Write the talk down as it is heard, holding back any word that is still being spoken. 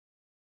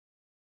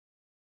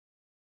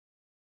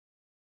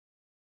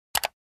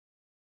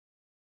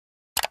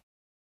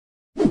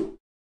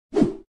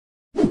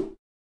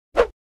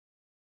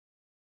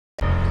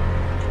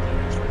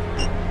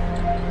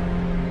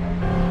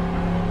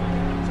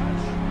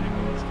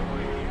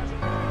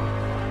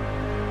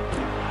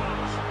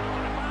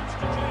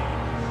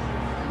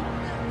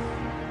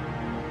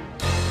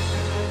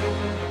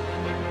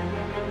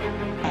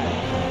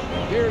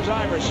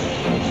Iverson.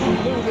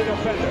 Lou, the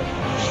defender,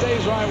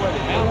 stays right with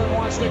him. Allen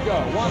wants to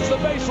go. Wants the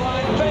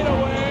baseline. Fade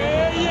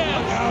away.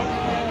 Yes!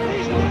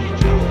 He's way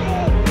too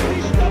good.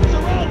 He steps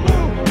around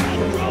Lou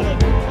and drilled it.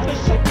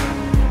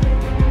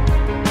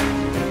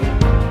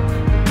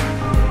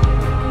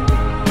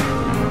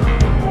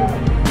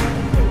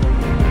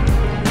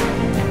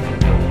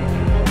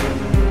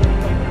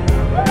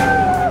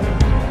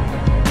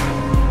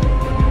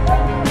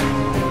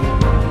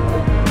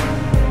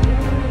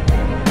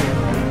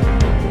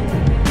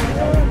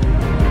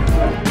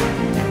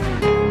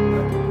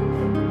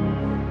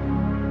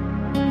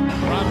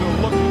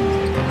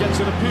 Gets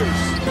it to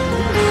Pierce.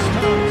 Pierce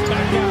turns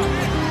back out.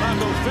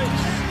 Rondo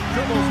fakes.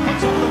 Dribbles.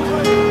 Puts on the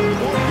play.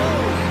 More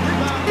goes.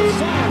 Rebound to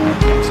Song.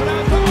 Kicks it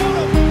out to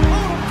Odom.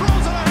 Odom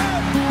throws it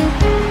ahead.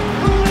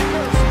 The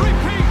Lakers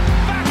repeat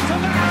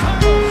back-to-back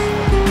titles.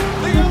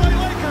 The LA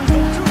Lakers, the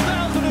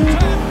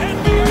 2010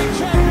 NBA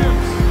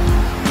champions.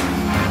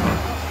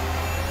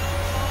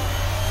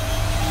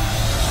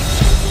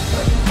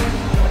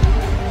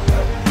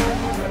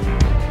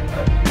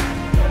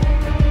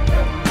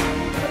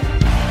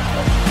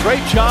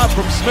 Great job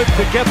from Smith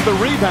to get the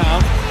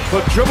rebound,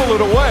 but dribble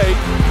it away.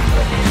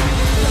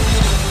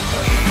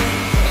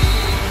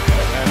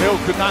 And Hill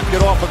could not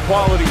get off a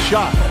quality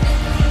shot.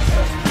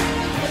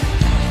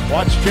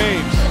 Watch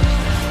James.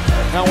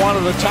 Now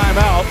wanted a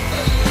timeout,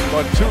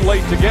 but too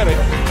late to get it.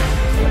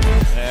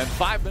 And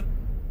 5 minutes.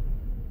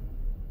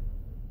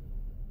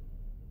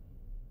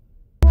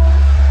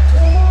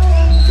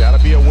 Got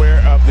to be aware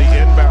of the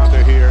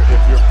inbounder here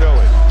if you're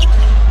Philly.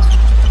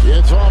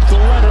 It's off to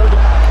Leonard,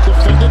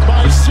 defended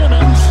by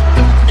Simmons.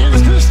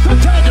 Is this the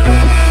dagger?